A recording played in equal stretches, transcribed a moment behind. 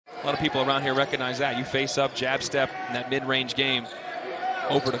A lot of people around here recognize that. You face up, jab step in that mid-range game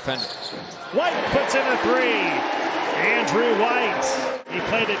over defender. White puts in a three. Andrew White. He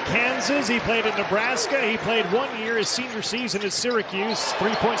played at Kansas. He played at Nebraska. He played 1 year his senior season at Syracuse.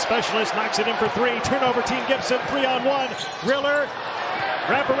 Three-point specialist knocks it in for three. Turnover, Team Gibson. 3-on-1. Riller.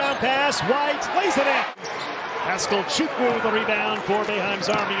 Wraparound pass. White lays it in. Pascal Chukwu with a rebound for Boeheim's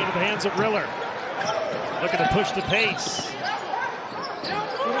Army into the hands of Riller. Looking to push the pace.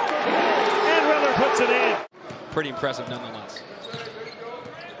 And Riller puts it in. Pretty impressive nonetheless.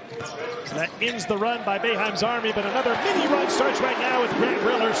 So that ends the run by Boeheim's Army, but another mini run starts right now with Grant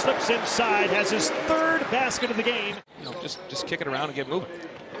Riller. Slips inside, has his third basket of the game. Just kick it around and get moving.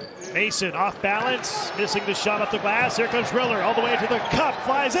 Mason off balance, missing the shot off the glass. Here comes Riller all the way to the cup,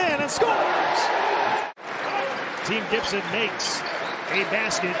 flies in and scores! Team Gibson makes a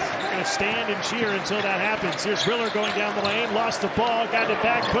basket. They're going to stand and cheer until that happens. Here's Riller going down the lane, lost the ball, got it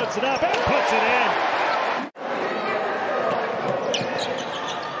back, puts it up, and puts it in.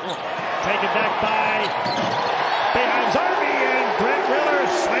 Taken back by Boeheim's Army, and Grant Riller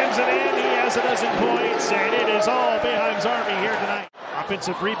slams it in. He has a dozen points, and it is all Boeheim's Army here tonight.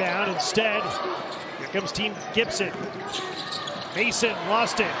 Offensive rebound instead. Here comes Team Gibson. Mason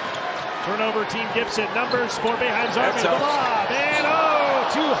lost it. Turnover, Team Gibson. Numbers for Boeheim's Army. The lob,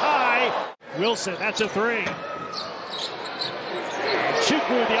 and too high. Wilson, that's a three.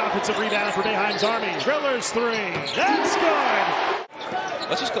 Chukwu, the offensive rebound for Boeheim's Army. Riller's three. That's good.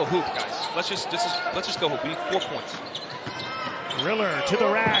 Let's just go hoop, guys. Let's just go hoop. We need 4 points. Riller to the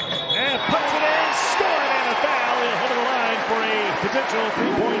rack and puts it in, scored, and a foul. He'll head to the line for a potential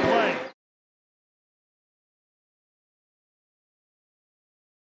three-point play.